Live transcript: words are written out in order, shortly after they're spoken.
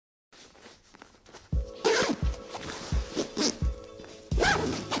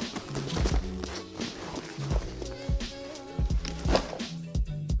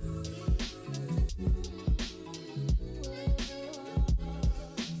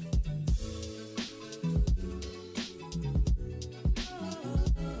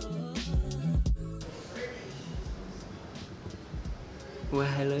Well,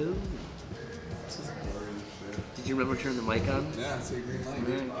 hello. Did you remember turning the mic on? Yeah, it's a green light,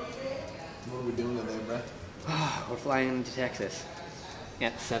 dude. What are we doing today, bro? We're flying to Texas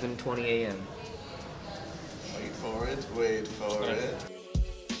at 7:20 a.m. Wait for it, wait for it.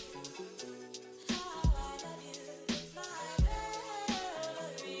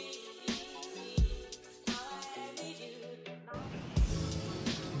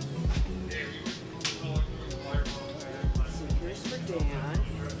 Here's for Dan.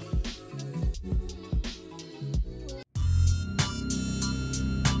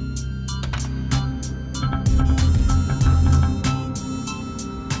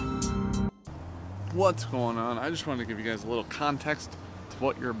 What's going on? I just wanted to give you guys a little context to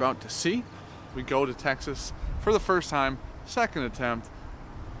what you're about to see. We go to Texas for the first time, second attempt,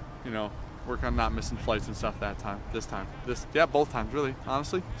 you know, work on not missing flights and stuff this time. Yeah, both times really,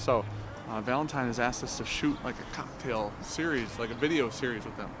 honestly. So Valentine has asked us to shoot like a cocktail series, like a video series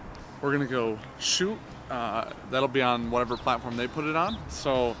with them. We're gonna go shoot, that'll be on whatever platform they put it on.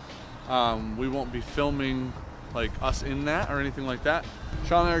 So we won't be filming like us in that or anything like that.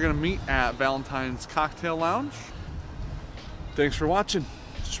 Sean and I are gonna meet at Valentine's Cocktail Lounge. Thanks for watching.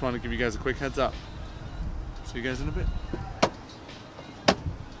 Just want to give you guys a quick heads up. See you guys in a bit.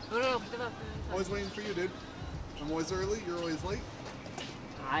 Always waiting for you, dude. I'm always early, you're always late.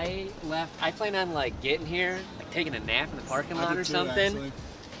 I plan on like getting here, like taking a nap in the parking lot or something. Actually.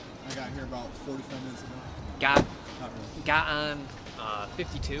 I got here about 45 minutes ago. Got on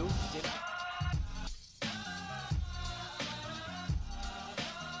 52.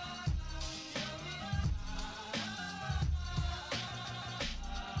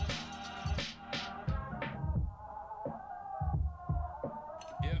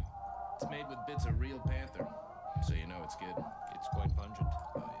 It's made with bits of real panther, so you know it's good. It's quite pungent.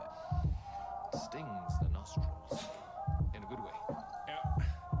 Oh yeah. Stings the nostrils. In a good way. Yeah.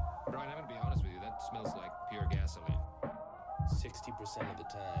 Brian, I'm gonna be honest with you, that smells like pure gasoline. 60% of the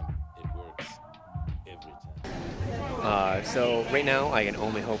time, it works. Every time. So right now I can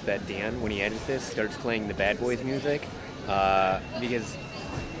only hope that Dan, when he edits this, starts playing the Bad Boys music, because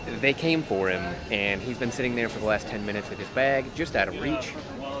they came for him and he's been sitting there for the last 10 minutes with his bag just out of reach.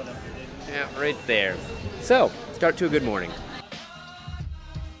 Yeah, right there. So, start to a good morning.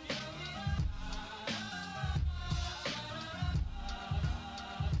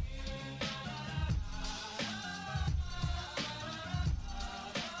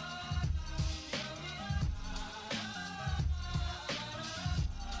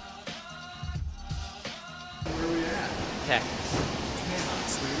 Where are we at? Texas.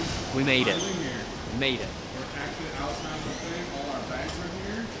 Chaos, dude. We made it. Finally here. Made it. We're actually outside of the thing. All our bags are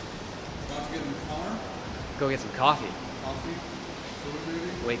here. About to get in the car. Go get some coffee. Coffee. Food,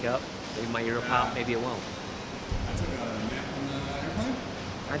 maybe. Wake up. Maybe my ear will pop, maybe it won't. I took a nap on the airplane.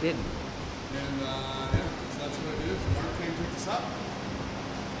 I didn't. And yeah, so that's what it is. Mark came picked us up.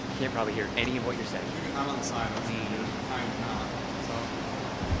 You can't probably hear any of what you're saying. I'm on the side. I'm not. So.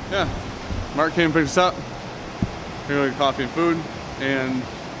 Yeah, Mark came and picked us up. We're gonna get coffee and food and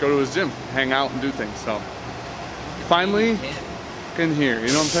go to his gym, hang out and do things. So finally in here,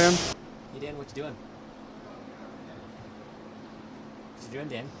 you know what I'm saying? Hey Dan, what you doing? What you doing,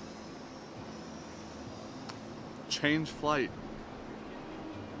 Dan? Change flight.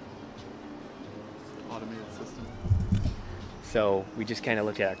 Automated system. So we just kind of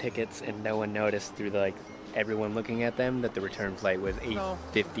looked at our tickets and no one noticed through the, everyone looking at them that the return flight was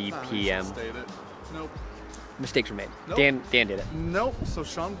 8:50 p.m. Nope. Mistakes were made. Nope. Dan did it. Nope. So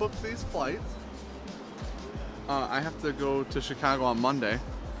Sean booked these flights. I have to go to Chicago on Monday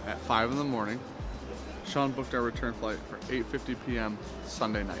at 5 in the morning. Sean booked our return flight for 8:50 p.m.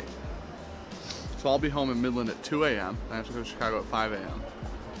 Sunday night. So I'll be home in Midland at 2 a.m. I have to go to Chicago at 5 a.m.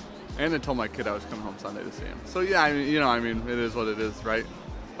 And I told my kid I was coming home Sunday to see him. So yeah, I mean, it is what it is, right?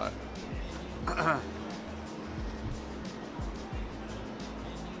 But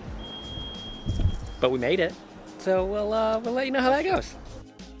But we made it. So we'll let you know how that goes.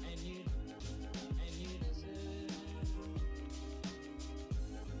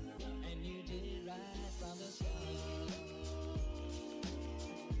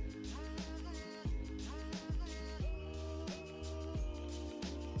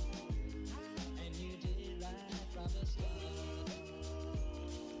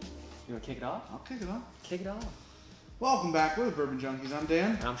 You want to kick it off? I'll kick it off. Kick it off. Welcome back. We're the Bourbon Junkies. I'm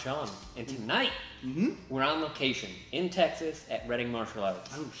Dan. I'm Sean. And tonight, we're on location in Texas at Reading Martial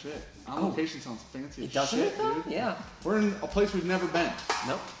Arts. Oh shit. On location sounds fancy as Doesn't shit, it though? dude. Yeah. We're in a place we've never been.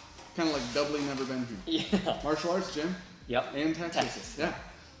 Nope. Kind of like doubly never been here. Yeah. Martial arts gym. Yep. And Texas. Texas. Yeah.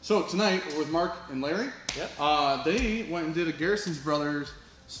 So tonight we're with Mark and Larry. Yep. They went and did a Garrison Brothers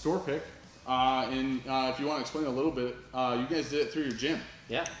Store Pick. And if you want to explain a little bit, you guys did it through your gym.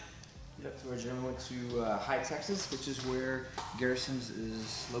 Yeah. Yep, so our gym went to High Texas, which is where Garrison's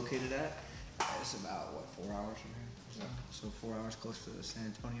is located at. It's about, what, 4 hours from here? So 4 hours close to the San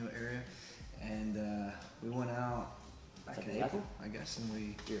Antonio area. And we went out back in April, I guess, and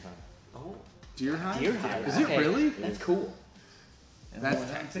we... Deer hunt. Oh. Deer hunt? Deer hunt. Is it really? That's cool. And That's we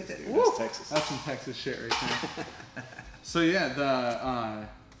went out and picked it. That's Texas. That's some Texas shit right there. So yeah, the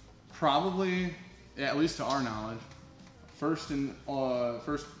probably, at least to our knowledge, first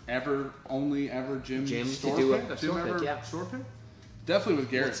ever, only ever gym store to do pick? a store pick, yeah. Store pick? Definitely with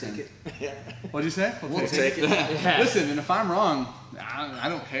Garrison. We'll take it. What'd you say? We'll take it. Yeah. Listen, and if I'm wrong, I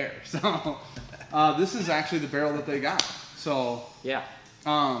don't care. So this is actually the barrel that they got. So Yeah.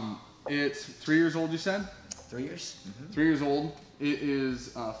 it's 3 years old. You said 3 years. Mm-hmm. 3 years old. It is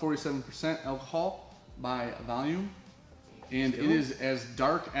 47% alcohol by volume. And it is as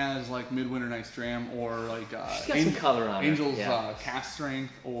dark as like Midwinter Night's Dram or like She's got some color on it. Angel's Yeah. Cast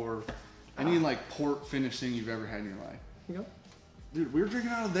Strength or any like port finish thing you've ever had in your life. Here you Dude, we were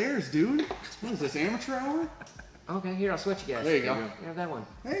drinking out of theirs, dude. What is this, amateur hour? go. Okay, here, I'll switch you guys. There you go. You have that one.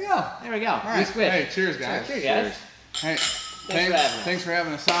 There you go. There we go. All We right. switch. Hey, cheers, guys. Cheers, guys. Hey, for having us. thanks for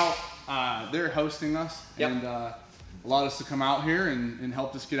having us out. They're hosting us Yep. and allowed us to come out here and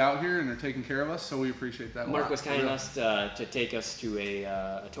helped us get out here, and they're taking care of us, so we appreciate that a Mark lot. was kind enough to take us to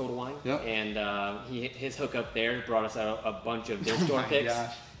a Total Wine, Yep. and his hookup there brought us out a bunch of their store Oh my picks.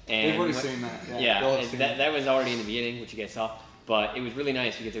 gosh. And They've already seen that. Yeah, they'll have and seen that was already in the beginning, which you guys saw. But it was really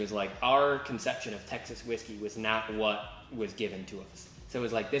nice because it was like our conception of Texas whiskey was not what was given to us. So it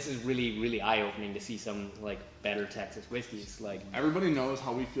was like, this is really, really eye-opening to see some like better Texas whiskeys. Like, Everybody knows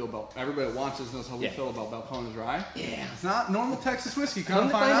how we feel about. Everybody that watches knows how we Yeah. feel about Balcones Rye. yeah. It's not normal Texas whiskey. Come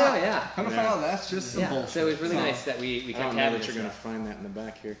to find out, yeah. Come to find out, that's just some Yeah, bullshit. so it was really nice that we I kept don't know having that you're this going to stuff. find that in the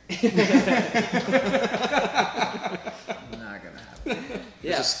back here. Not gonna happen.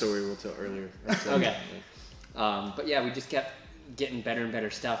 Yeah. There's a story we'll tell earlier. Okay. But yeah, we just kept getting better and better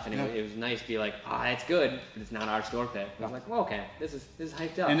stuff, and it was nice to be like, it's good, but it's not our store pick. I was like, well, okay, this is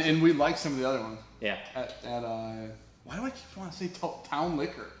hyped up. And we like some of the other ones. Yeah. At why do I keep wanting to say Town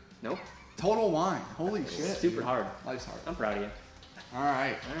Liquor? Nope. Total Wine. Holy shit. Super dude. hard. Life's hard. I'm proud of you. All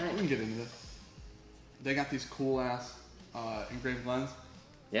right. All right. We can get into this. They got these cool ass engraved blends.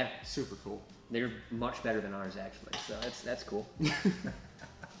 Yeah. Super cool. They're much better than ours, actually. So that's cool.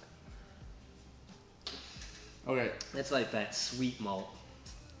 Okay. That's like that sweet malt.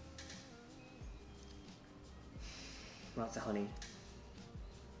 Lots of honey.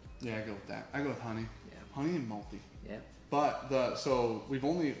 Yeah, I go with that. I go with honey. Yeah. Honey and malty. Yeah. But so we've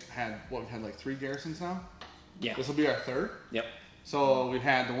only had we've had like 3 Garrisons now. Yeah. This will be our 3rd. Yep. So we've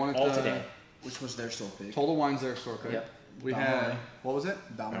had the one at All the today. Which was their store pick. Total Wine's their store pick. Yep. We Balmoral. had what was it?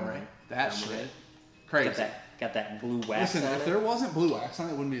 Balmoral. That Balmoral. shit. Crazy. Got that blue wax Listen, on if it. there wasn't blue wax on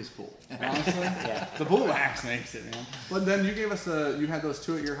it, it wouldn't be as cool. Honestly, Yeah. the blue wax makes it, man. But then you gave us you had those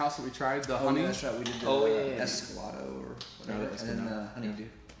 2 at your house that we tried, the Oh, honey. yeah, that's right. We did the yeah. Escalado or whatever, that's and then good. the honeydew.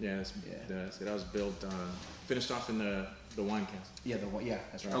 Yeah, that was built, finished off in the wine cask. Yeah,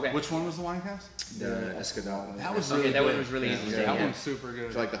 that's right. Okay. Which one was the wine cast? The Escalado. That was Okay, really that good. one was really interesting. That Yeah. one's super good.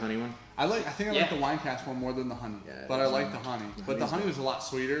 Do you like the honey one? I think I Yeah. like the wine cast one more than the honey. Yeah, but I like the honey. But the honey's honey was a lot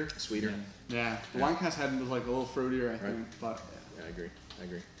sweeter. Sweeter? Yeah. The wine cast was like a little fruitier, I think. But Yeah, I agree.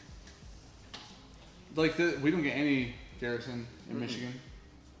 like we don't get any Garrison in Michigan.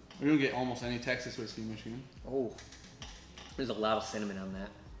 We don't get almost any Texas whiskey in Michigan. Oh, there's a lot of cinnamon on that.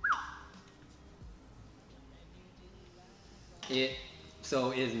 It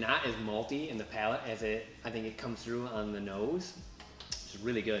is not as malty in the palate as I think it comes through on the nose. It's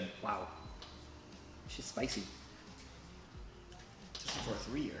really good. Wow. It's just spicy. Just for a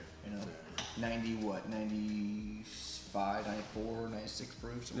 3-year, 95, 94, 96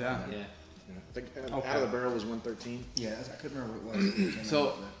 proof. Something Yeah. Like that. Yeah. I think Okay. out of the barrel was 113. Yeah, I couldn't remember what it was.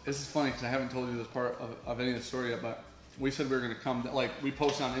 So this is funny because I haven't told you this part of any of the story yet, but we said we were going to come. Like we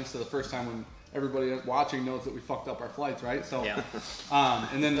posted on Insta the first time when everybody watching knows that we fucked up our flights, right? So, Yeah.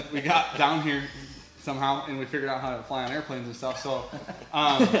 And then we got down here somehow and we figured out how to fly on airplanes and stuff. So,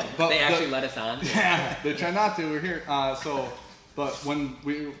 but They actually let us on. yeah, they try not to. We're here. But when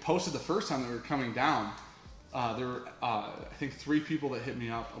we posted the first time that we were coming down, there were I think 3 people that hit me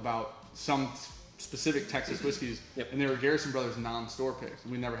up about some specific Texas whiskeys, Yep. and they were Garrison Brothers non-store picks.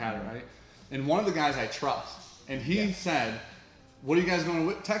 We never had it, right? And one of the guys I trust, and he said, "What are you guys going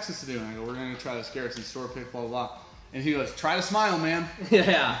to Texas to do?" And I go, "We're going to try this Garrison store pick, blah blah blah." And he goes, try to smile, man.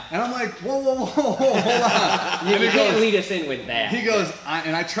 Yeah. And I'm like, whoa, hold on. You can't lead us in with that. He goes,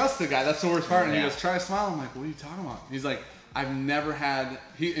 and I trust the guy. That's the worst part. And he Yeah. goes, try to smile. I'm like, what are you talking about? He's like, I've never had,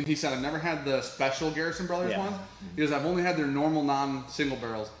 he said, I've never had the special Garrison Brothers ones. He goes, I've only had their normal non-single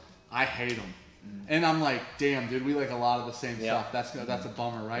barrels. I hate them. And I'm like, damn, dude, we like a lot of the same stuff. That's a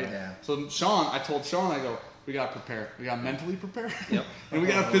bummer, right? Yeah. So I told Sean, I go, we got to prepare. We got to mentally prepare. Yep. And we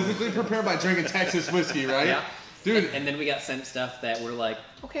got to physically prepare by drinking Texas whiskey, right? Yeah. Dude. And then we got sent stuff that were like,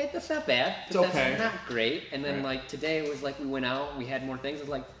 okay, that's not bad. But It's okay. That's not great. And then like today it was like we went out, we had more things. It was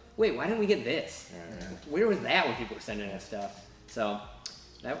like, wait, why didn't we get this? Where was that when people were sending us stuff? So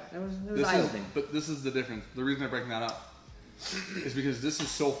that was eye-opening. But this is the difference. The reason I'm breaking that up is because this is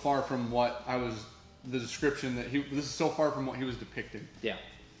so far from what the description that this is so far from what he was depicting. Yeah.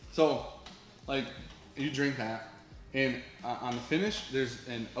 So, like, you drink that, and on the finish, there's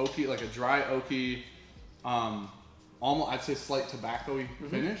an oaky, like a dry oaky, almost, I'd say slight tobacco-y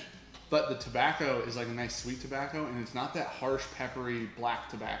finish, but the tobacco is like a nice sweet tobacco, and it's not that harsh, peppery, black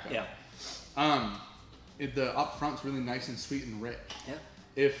tobacco. Yeah. The up front's really nice and sweet and rich.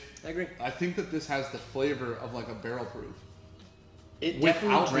 Yeah. I agree. I think that this has the flavor of like a barrel proof. It Without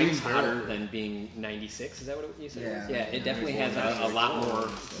definitely drinks being barrel hotter proof. than being 96. Is that what you said? Yeah. Yeah. It definitely has a lot more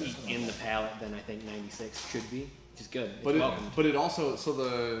heat in the palate than I think 96 should be, which is good. But it also, so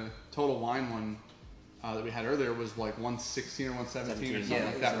the Total Wine one that we had earlier was like 116 or 117 or something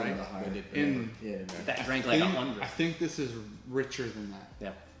like that, right? That drank like 100. I think this is richer than that.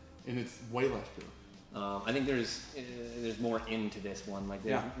 Yeah. And it's way less proof. I think there's more into this one. Like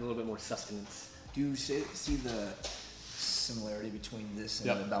there's a little bit more sustenance. Do you see the similarity between this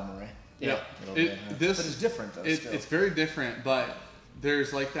and the Balmoral? Yeah. But it's different though. It's very different, but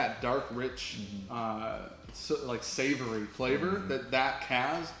there's like that dark, rich, like savory flavor that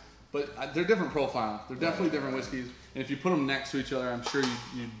has. But they're different profiles. They're definitely different whiskeys. And if you put them next to each other, I'm sure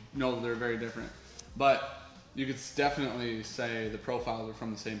you know that they're very different. But you could definitely say the profiles are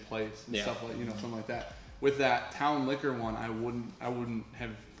from the same place and stuff like something like that. With that Town Liquor one, I wouldn't have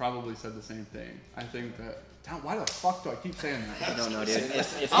probably said the same thing. I think that why the fuck do I keep saying that? I don't know, dude.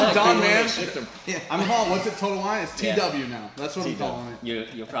 It's I'm done, man. Yeah. I'm calling. What's it? Total Wine? It's TW now. That's what I'm calling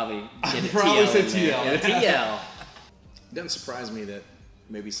it. You'll probably get it. Probably say TL. Yeah, TL. It doesn't surprise me that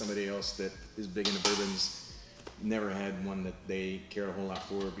maybe somebody else that is big into bourbons never had one that they cared a whole lot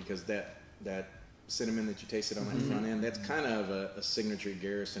for, because that cinnamon that you tasted on that front end, that's kind of a signature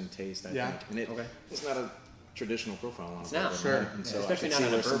Garrison taste, I think. And it's not a traditional profile on It's a not. bourbon, Sure. right? And so Especially I could not see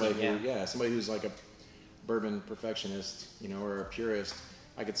on a where bourbon, somebody who's like a bourbon perfectionist, or a purist,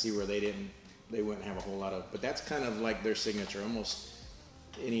 I could see where they wouldn't have a whole lot of, but that's kind of like their signature. Almost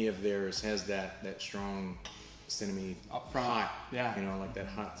any of theirs has that strong cinnamon Up front. hot, Yeah. like that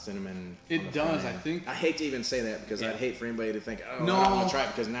hot cinnamon. It does, I think. I hate to even say that because I'd hate for anybody to think, I don't want to try it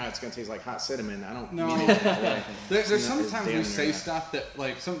because now it's going to taste like hot cinnamon. I don't mean it that way. There's sometimes we say stuff that,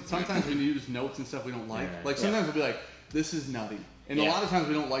 like, sometimes we use notes and stuff we don't like. Like, sometimes we'll be like, this is nutty. And a lot of times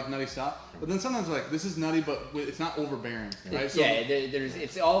we don't like nutty stuff. But then sometimes we're like, this is nutty, but it's not overbearing, right? So,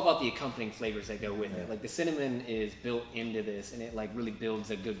 it's all about the accompanying flavors that go with it. Like the cinnamon is built into this, and it like really builds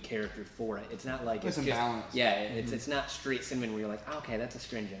a good character for it. It's not like it's just balance. Yeah, it's not straight cinnamon where you're like, okay, that's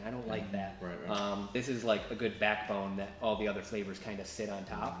astringent. I don't like that. Right. This is like a good backbone that all the other flavors kind of sit on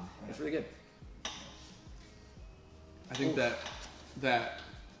top. It's really good. I think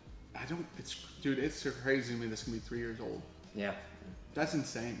it's so crazy to me this can be 3 years old. Yeah. That's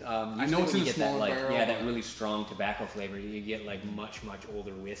insane. I know it's in a get smaller that, barrel. Yeah, that really strong tobacco flavor. You get like much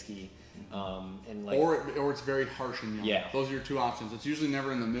older whiskey, and like or it's very harsh and young. Yeah. Those are your two options. It's usually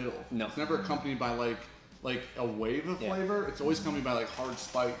never in the middle. No. It's never accompanied by like a wave of flavor. It's always accompanied by like hard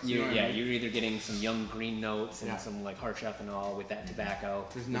spikes. You're either getting some young green notes and some like harsh ethanol with that tobacco.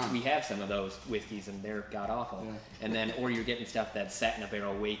 There's none. We have some of those whiskeys and they're god awful. Yeah. And then, or you're getting stuff that's sat in a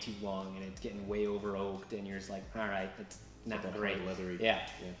barrel way too long and it's getting way over oaked and you're just like, all right, it's not like great. Leathery. Yeah.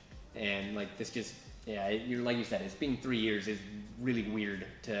 And like this just, you're like you said, it's been 3 years is really weird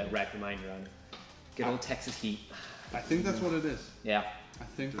to wrap your mind around. Good old Texas heat. I think that's what it is. Yeah. I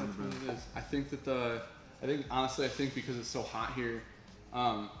think that's what it is. I think because it's so hot here,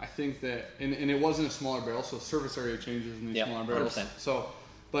 I think that, and it wasn't a smaller barrel, so surface area changes in these smaller barrels. 100%. So,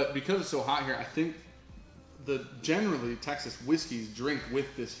 but because it's so hot here, I think generally Texas whiskeys drink with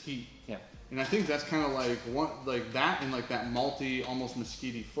this heat. Yeah. And I think that's kind of like that and like that malty, almost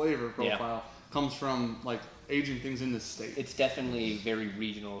mesquite flavor profile comes from like aging things in this state. It's definitely very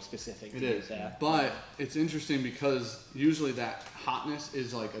regional specific. It is, but it's interesting because usually that hotness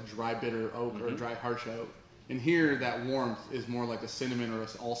is like a dry bitter oak or a dry harsh oak, and here that warmth is more like a cinnamon or an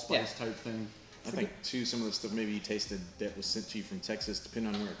allspice type thing. I think too, some of the stuff maybe you tasted that was sent to you from Texas,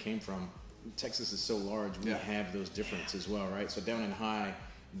 depending on where it came from. Texas is so large, we have those differences as well, right? So down in high,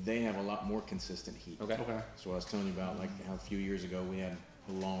 they have a lot more consistent heat. Okay. So I was telling you about like how a few years ago we had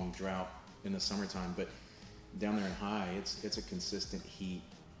a long drought in the summertime, but down there in high, it's a consistent heat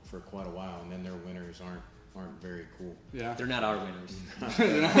for quite a while, and then their winters aren't very cool. Yeah. They're not our winners.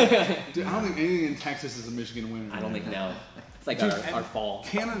 Dude, I don't think anything in Texas is a Michigan winter. I don't think no. It's like Dude, our fall.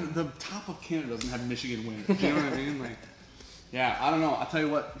 Canada, the top of Canada doesn't have Michigan winter. Do you know what I mean? Like, yeah, I don't know. I'll tell you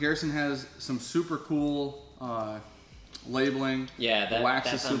what, Garrison has some super cool labeling. Yeah, the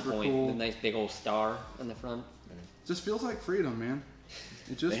wax that's is on super point. cool. The nice big old star on the front. Just feels like freedom, man.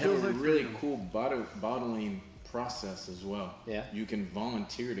 It just They feels have a like really freedom. cool bottling process as well. Yeah. You can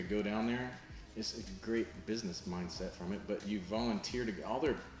volunteer to go down there. It's a great business mindset from it, but you volunteer to all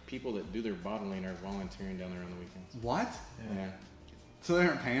their people that do their bottling are volunteering down there on the weekends. What? Yeah. So they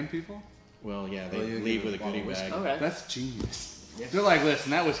aren't paying people? Well, yeah, they Well, you leave give with a a bottle goodie of whiskey. bag. Okay. That's genius. They're like,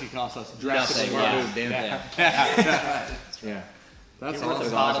 listen, that whiskey cost us drastically Nothing, more. yeah. Dan. Yeah. Yeah. That's You're worth awesome.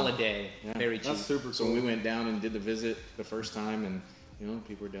 a bottle a day. Yeah. Very cheap. That's super cool. So when we went down and did the visit the first time, and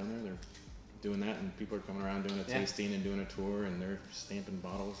people are down there, they're doing that, and people are coming around doing a tasting and doing a tour, and they're stamping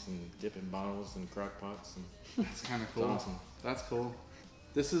bottles and dipping bottles and crock pots, and That's kind of it's cool. awesome. That's cool.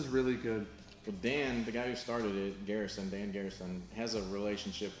 This is really good. Well, Dan, the guy who started it, Dan Garrison, has a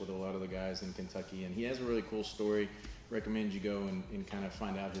relationship with a lot of the guys in Kentucky, and he has a really cool story. Recommend you go and kind of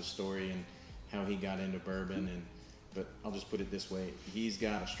find out his story and how he got into bourbon. But I'll just put it this way: he's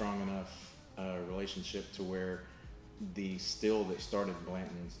got a strong enough relationship to where the still that started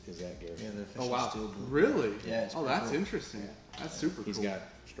Blanton's is at Garrison. Yeah, the Oh, official wow. still brew. Really? Yeah, it's Oh, pretty that's cool. interesting. That's super He's cool. got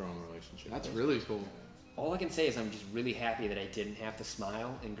a strong relationship. That's really cool. All I can say is I'm just really happy that I didn't have to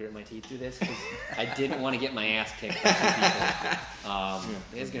smile and grit my teeth through this because I didn't want to get my ass kicked by two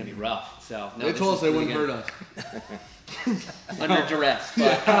people. It's going to be rough. So no, They this told is us they really wouldn't good. hurt us. Under duress.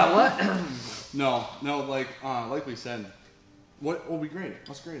 But what? No, like we said, what will we grade it?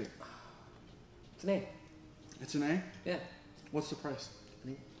 Let's grade it. It's an A. It's an A? Yeah. What's the price?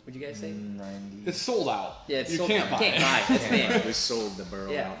 What'd you guys say? 90. It's sold out. Yeah, it's you sold can't out. buy You it. can't buy it. It's an A. We sold the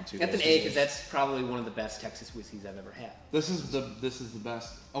barrel Yeah, out in 2 that's days. an A because that's probably one of the best Texas whiskeys I've ever had. This is the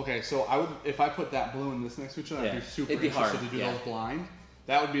best. Okay, so I would if I put that blue and this next to each other, I'd Yeah. be super It'd be interested hard, to do yeah. those blind.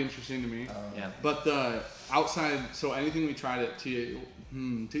 That would be interesting to me. Yeah. But the outside, so anything we tried at TW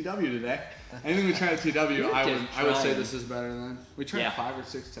today, anything we tried at TW, I would say trying. this is better than we tried Yeah. 5 or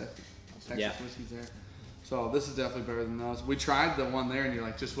 6 Texas Yeah. whiskeys there. So this is definitely better than those. We tried the one there, and you're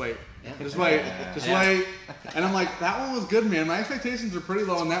like, just wait, Yeah. just wait, just Yeah. wait. And I'm like, that one was good, man. My expectations are pretty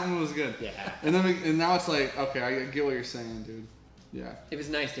low, and that one was good. Yeah. And then and now it's like, okay, I get what you're saying, dude. Yeah. It was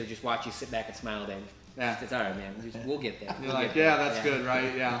nice to just watch you sit back and smile, Dave. Yeah. It's all right, man. We'll get there. You're We'll like, get there. yeah, that's good,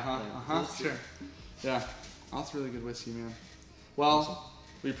 right? Yeah, Yeah. sure. Yeah, that's really good whiskey, man. Well,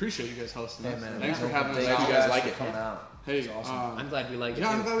 we appreciate you guys hosting us. man. Thanks for having us Thank out. you guys like it. Coming out. Hey, It's awesome. I'm glad we like it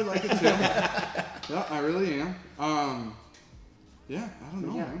yeah, too. I'm glad we like it too. Yeah, I really am. Yeah, I don't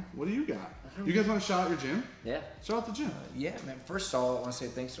know, Yeah. man. What do you got? You guys want to shout out your gym? Yeah. Shout out the gym. Yeah, man. First of all, I want to say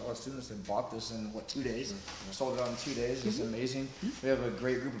thanks to all the students that bought this in 2 days. Sold it out in 2 days. It's amazing. We have a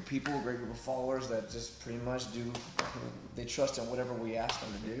great group of people, a great group of followers that just pretty much do. They trust in whatever we ask them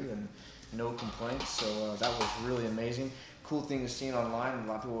to do, and no complaints. So that was really amazing. Cool thing is seeing online. A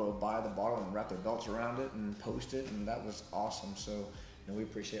lot of people will buy the bottle and wrap their belts around it and post it, and that was awesome. So we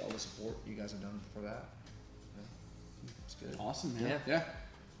appreciate all the support you guys have done for that. Yeah, it's good. Awesome, man. Yeah. Yeah.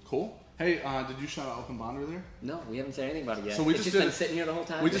 Cool. Hey, did you shout out Open Bonder there? No, we haven't said anything about it yet. So we It's just been did- sitting here the whole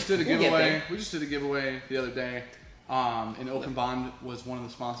time. We just did a We'll get giveaway. there. We just did a giveaway the other day. And Open Bond was one of the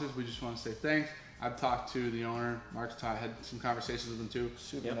sponsors. We just want to say thanks. I've talked to the owner, Mark Ty, had some conversations with him too.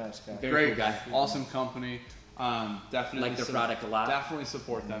 Super Yep. nice guy. Very Great cool guy. Awesome company. Definitely Like their product a lot. Definitely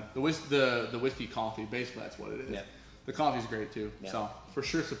support them. The whiskey coffee, basically that's what it is. Yep. The coffee's great too. Yep. So for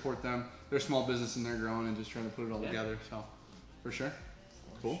sure support them. They're a small business and they're growing and just trying to put it all Yeah. together. So for sure.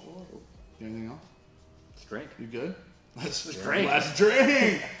 Cool. Anything else? Let's drink. You good? Let's drink. Let's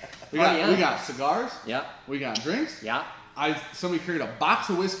drink. We got yeah. we got cigars. Yeah. We got drinks. Yeah. Somebody carried a box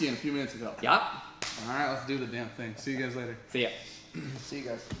of whiskey in a few minutes ago. Yeah. All right, let's do the damn thing. See you guys later. See ya. See you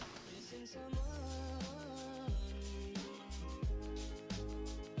guys.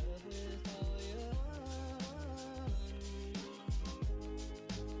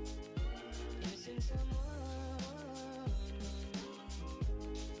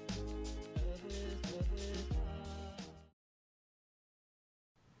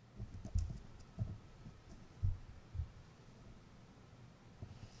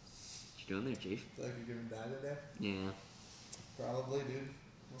 What you doing there, Chief? Feel like you're gonna die today? Yeah. Probably, dude.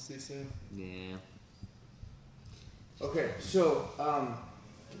 We'll see soon. Yeah. Okay, so what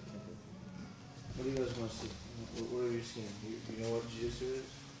do you guys want to see? What are you seeing? Do you know what Jitsu is?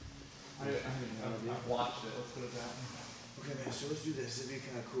 I've watched it. Let's put it that way. Okay, man. So let's do this. It'd be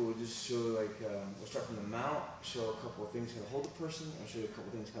kind of cool. We'll just show like we'll start from the mount. Show a couple of things how to hold the person. I'll show you a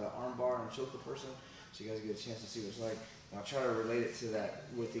couple of things how to arm bar and choke the person, so you guys get a chance to see what it's like. And I'll try to relate it to that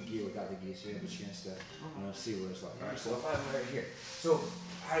with the gi, without the gi, so you have a chance to see what it's like. All right. So if I'm right here, so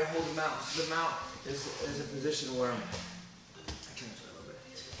how to hold the mount. So the mount is a position where I can a little bit,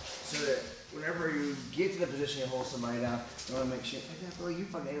 so that whenever you get to the position you hold somebody down, you want to make sure. Like that, bro, you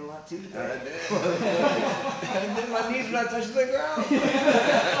fucking ate a lot too today. I did. And then my knees are not touching the ground.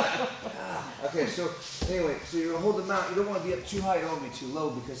 Okay, so anyway, so you're gonna hold them out. You don't want to be up too high, you don't want to be too low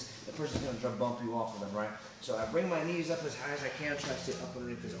because the person's gonna bump you off of them, right? So I bring my knees up as high as I can, try to sit up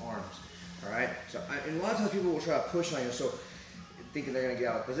underneath his arms. All right. So and a lot of times people will try to push on you, so thinking they're gonna get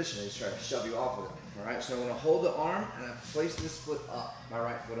out of position, they just try to shove you off with it. All right. So I'm gonna hold the arm and I place this foot up, my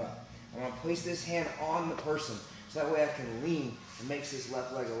right foot up. I'm gonna place this hand on the person, so that way I can lean. It makes this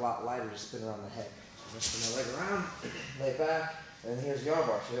left leg a lot lighter to spin around the head. So I'm gonna spin my leg around, lay back, and then here's the arm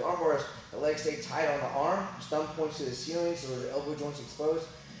bar. So the arm bar is the legs stay tight on the arm, thumb points to the ceiling, so the elbow joints exposed.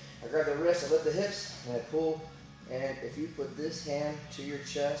 I grab the wrist, I lift the hips, and I pull. And if you put this hand to your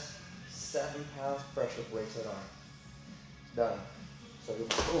chest, 7 pounds pressure breaks that arm. It's done. So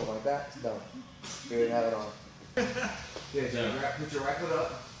boom, like that, it's done. You didn't have it on. Good. So put your right foot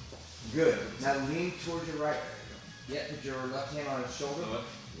up. Good. Now lean towards your right. Yeah, put your left hand on his shoulder.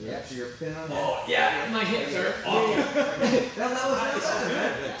 Yeah, so you're pinning on that. Oh, yeah, my hips are awful. That was nice,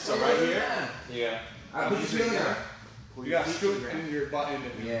 man. So right here. Yeah. I put your feet down. You got to scoot in your butt into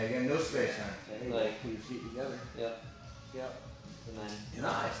it. Yeah, you got no space, huh? Like, Put your feet together. Yep. Yep. And then.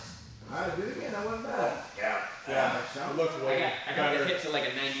 Nice. All right, do it again. That wasn't bad. Yeah. It looks way I got the hips of like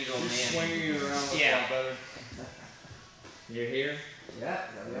a 90-year-old man. swinging it around looks a Yeah. lot better. You're here. Yeah,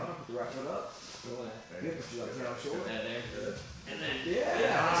 got the arm. Put your right foot up. Yeah, put your left hand on your shoulder. That there. And then.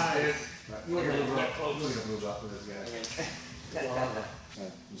 Yeah. Nice. You want to move up. Close. You want to move up with this guy.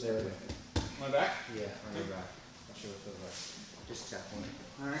 There we go. My back? Yeah, on your back. I'll show you what it feels like. Just tap on it.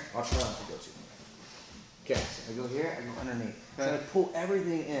 Alright. I'll try not to go too. Okay, so I go here, I go underneath. So I pull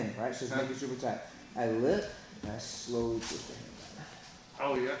everything in, right? So just make it super tight. I lift, and I slowly twist the hand back.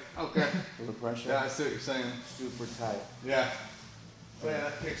 Oh, yeah. Okay. A little pressure. Yeah, I see what you're saying. Super tight. Yeah. Oh, yeah,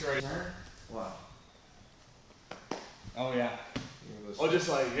 that kicks right. Wow. Oh, yeah. Oh, just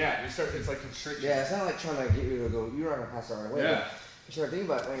like, yeah, you start, it's like constriction. Yeah, it's not like trying to get you to go, you're not going to pass out right away. Yeah. You start thinking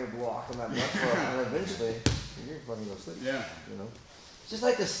about it when you're blocking that blood flow, and eventually, you're fucking go sleep. Yeah. You know? It's just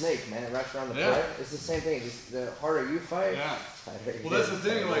like the snake, man. It wraps around the Yeah. prey. It's the same thing. Just the harder you fight, Yeah. tighter it Well, that's the gets.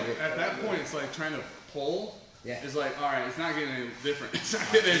 thing, like, at that point, it's like trying to pull. Yeah. It's like, all right, it's not getting any different. It's not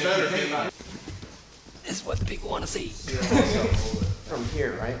getting any better. This is what the people want to see. From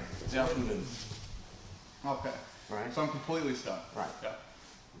here, right? Yeah. Okay. Right. So I'm completely stuck. Right. Yeah.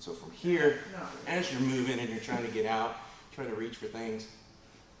 And so from here, as you're moving and you're trying to get out, trying to reach for things,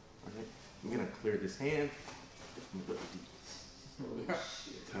 all right, I'm gonna clear this hand. I'm gonna put the deep.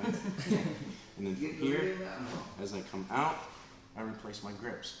 And then from here, as I come out, I replace my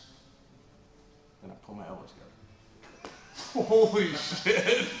grips. Then I pull my elbows together. Holy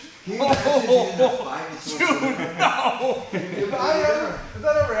shit. Dude, No! If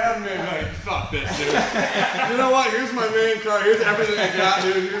that ever happened to me, I'd be like, fuck this, dude. You know what? Here's my main card. Here's everything I got,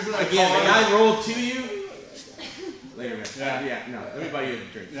 dude. Here's my Again, card. the guy rolled to you. Later, man. Yeah. No, let me buy you a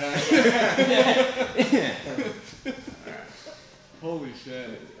drink. Yeah. Holy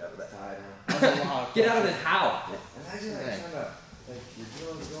shit. That's a lot. Get out of this house. Imagine like trying to, like, you're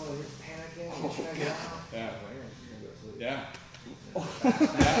going, you're panicking, you're trying to get out. Yeah. Yeah.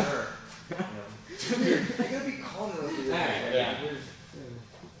 You're gonna be calm enough to do that. Yeah.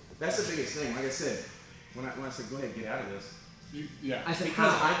 That's the biggest thing. Like I said, when I said go ahead, get out of this. Yeah. I said,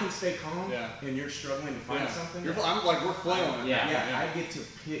 Because how? I can stay calm Yeah. and you're struggling to find Yeah. something. I'm like, we're flailing. Yeah. Yeah, I get to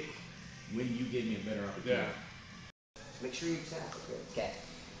pick when you give me a better opportunity. Yeah. Make sure you tap. Okay.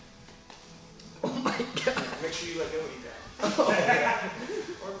 Make sure you let go when you tap.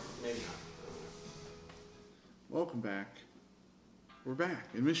 Or maybe not. Welcome back. We're back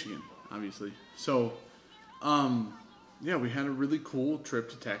in Michigan, obviously. So, yeah, we had a really cool trip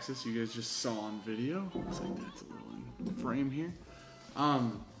to Texas. You guys just saw on video. Looks like that's a little in the frame here.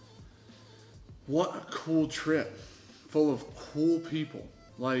 What a cool trip, full of cool people,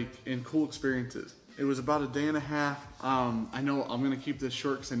 like, and cool experiences. It was about a day and a half. I know I'm gonna keep this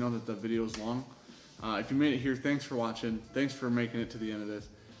short because I know that the video is long. If you made it here, thanks for watching. Thanks for making it to the end of this.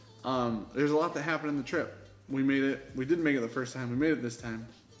 There's a lot that happened in the trip. We made it. We didn't make it the first time. We made it this time.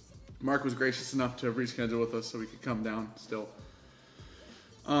 Mark was gracious enough to reschedule with us so we could come down still.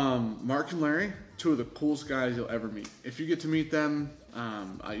 Mark and Larry, two of the coolest guys you'll ever meet. If you get to meet them,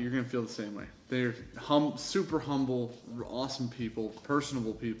 you're going to feel the same way. They're super humble, awesome people,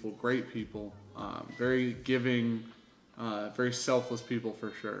 personable people, great people, very giving, very selfless people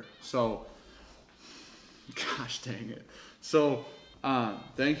for sure. So, gosh dang it. So,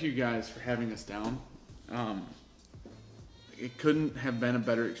 thank you guys for having us down. It couldn't have been a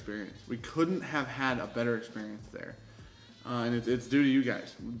better experience. We couldn't have had a better experience there. And it's due to you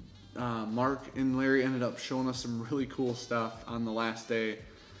guys. Mark and Larry ended up showing us some really cool stuff on the last day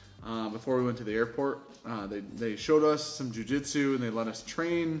before we went to the airport. They showed us some jiu-jitsu and they let us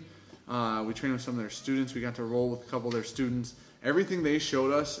train. We trained with some of their students. We got to roll with a couple of their students. Everything they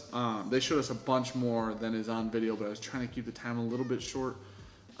showed us a bunch more than is on video, but I was trying to keep the time a little bit short.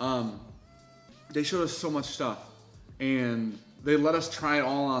 They showed us so much stuff. And they let us try it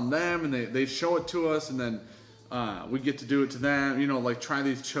all on them, and they show it to us, and then we get to do it to them, you know, like try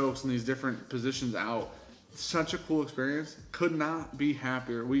these chokes and these different positions out. Such a cool experience. Could not be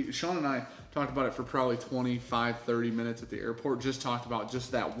happier. Sean and I talked about it for probably 25, 30 minutes at the airport, just talked about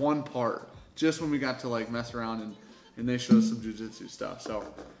just that one part, just when we got to like mess around and they showed us some jiu-jitsu stuff. So,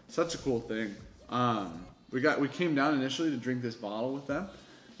 such a cool thing. We came down initially to drink this bottle with them.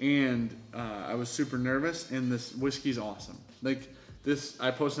 And I was super nervous, and this whiskey's awesome. Like this,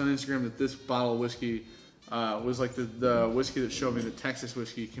 I posted on Instagram that this bottle of whiskey was like the whiskey that showed me that Texas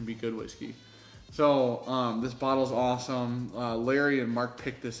whiskey can be good whiskey. So this bottle's awesome. Larry and Mark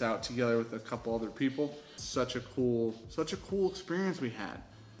picked this out together with a couple other people. Such a cool experience we had.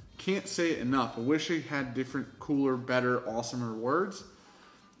 Can't say it enough. I wish I had different, cooler, better, awesomer words.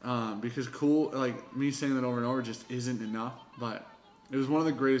 Because cool, like me saying that over and over just isn't enough, but it was one of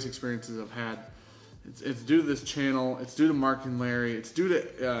the greatest experiences I've had. It's due to this channel. It's due to Mark and Larry. It's due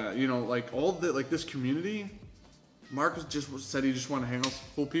to you know, like all the this community. Mark said he just wanted to hang out with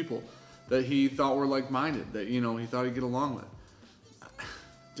cool people that he thought were like-minded, that you know he thought he'd get along with.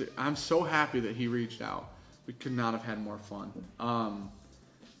 Dude, I'm so happy that he reached out. We could not have had more fun.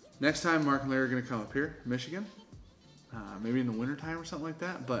 Next time, Mark and Larry are gonna come up here, Michigan, maybe in the wintertime or something like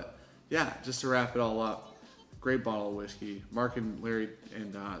that. But yeah, just to wrap it all up. Great bottle of whiskey. Mark and Larry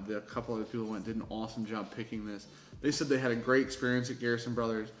and the couple other people did an awesome job picking this. They said they had a great experience at Garrison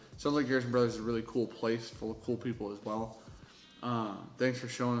Brothers. Sounds like Garrison Brothers is a really cool place, full of cool people as well. Thanks for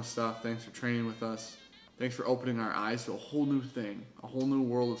showing us stuff. Thanks for training with us. Thanks for opening our eyes to a whole new thing, a whole new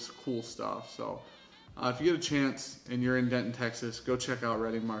world of cool stuff. So if you get a chance and you're in Denton, Texas, go check out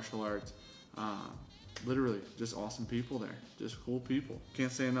Reading Martial Arts. Literally, just awesome people there. Just cool people.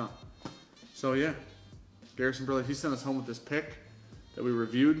 Can't say enough. So yeah. Garrison Brothers, he sent us home with this pick that we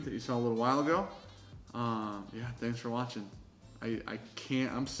reviewed that you saw a little while ago. Yeah, thanks for watching. I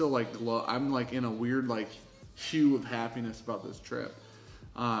can't, I'm still like, I'm like in a weird like hue of happiness about this trip.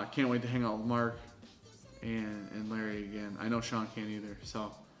 Can't wait to hang out with Mark and Larry again. I know Sean can't either.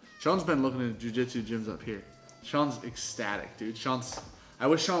 So Sean's been looking at jiu-jitsu gyms up here. Sean's ecstatic, dude. I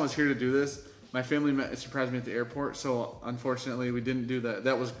wish Sean was here to do this. My family surprised me at the airport, so unfortunately we didn't do that.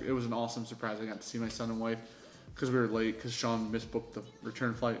 It was an awesome surprise. I got to see my son and wife because we were late because Sean misbooked the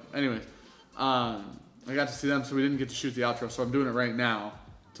return flight. Anyways, I got to see them, so we didn't get to shoot the outro. So I'm doing it right now.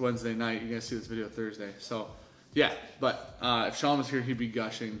 It's Wednesday night. You guys see this video Thursday. So yeah, but if Sean was here, he'd be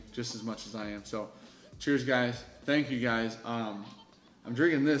gushing just as much as I am. So cheers, guys. Thank you, guys. I'm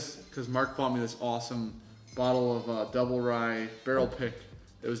drinking this because Mark bought me this awesome bottle of double rye barrel pick.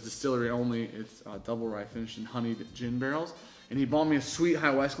 It was distillery only. It's double rye finished in honeyed gin barrels. And he bought me a sweet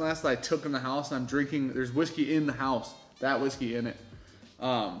High West glass that I took in the house, and I'm drinking. There's whiskey in the house. That whiskey in it.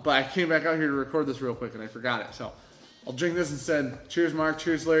 But I came back out here to record this real quick, and I forgot it. So I'll drink this instead. Cheers, Mark.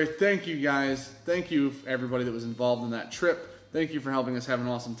 Cheers, Larry. Thank you, guys. Thank you, everybody that was involved in that trip. Thank you for helping us have an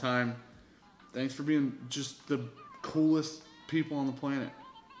awesome time. Thanks for being just the coolest people on the planet.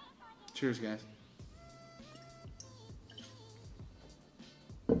 Cheers, guys.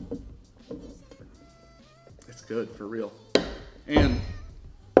 It's good, for real. And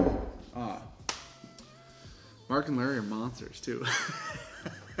Mark and Larry are monsters too.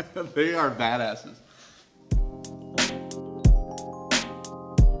 They are badasses.